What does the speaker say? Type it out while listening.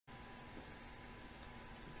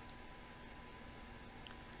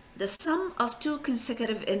The sum of two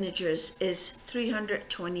consecutive integers is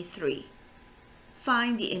 323.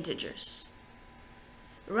 Find the integers.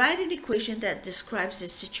 Write an equation that describes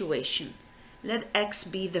this situation. Let x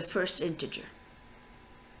be the first integer.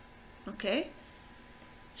 Okay?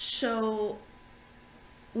 So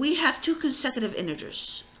we have two consecutive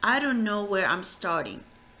integers. I don't know where I'm starting.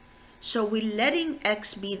 So we're letting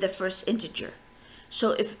x be the first integer.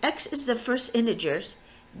 So if x is the first integer,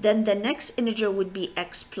 then the next integer would be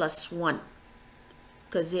x plus 1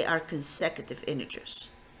 because they are consecutive integers.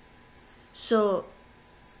 So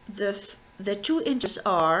the two integers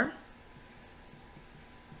are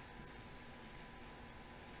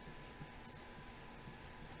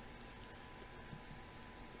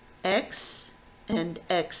x and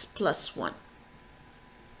x plus 1.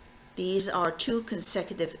 These are two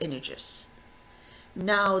consecutive integers.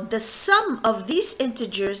 Now the sum of these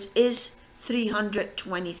integers is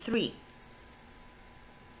 323.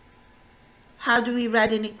 How do we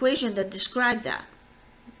write an equation that describes that?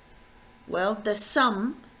 Well, the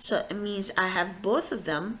sum, so it means I have both of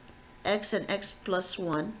them, x and x plus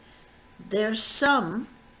 1. Their sum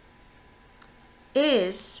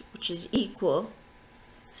is, which is equal,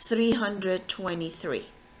 323.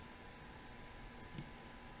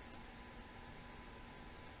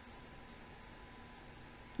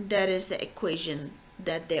 That is the equation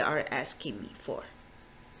that they are asking me for.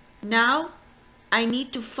 Now, I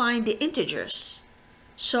need to find the integers.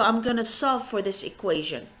 So I'm going to solve for this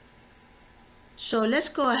equation. So let's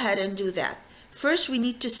go ahead and do that. First, we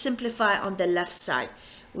need to simplify on the left side.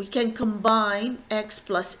 We can combine x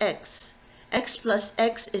plus x. X plus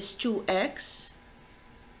x is 2x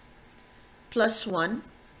plus 1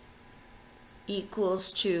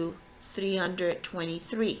 equals to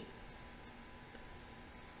 323.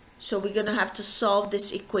 So we're going to have to solve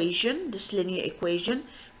this equation, this linear equation.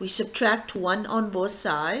 We subtract 1 on both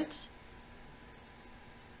sides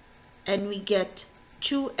and we get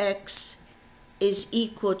 2x is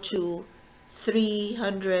equal to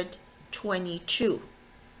 322.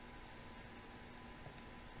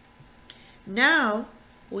 Now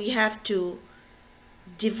we have to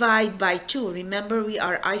divide by 2. Remember, we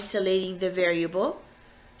are isolating the variable.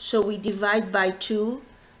 So we divide by 2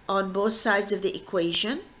 on both sides of the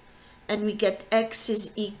equation. And we get x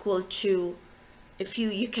is equal to, if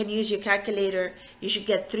you can use your calculator, you should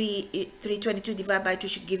get 322 divided by 2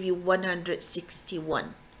 should give you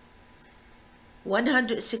 161.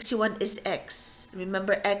 161 is x.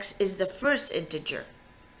 Remember, x is the first integer.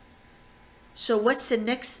 So what's the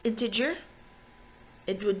next integer?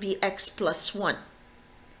 It would be x plus 1.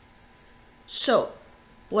 So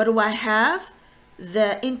what do I have?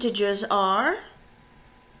 The integers are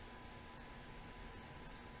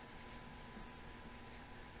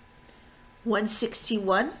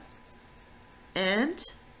 161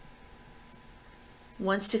 and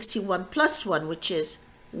 161 plus 1, which is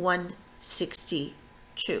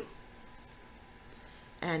 162.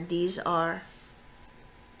 And these are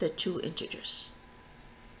the two integers.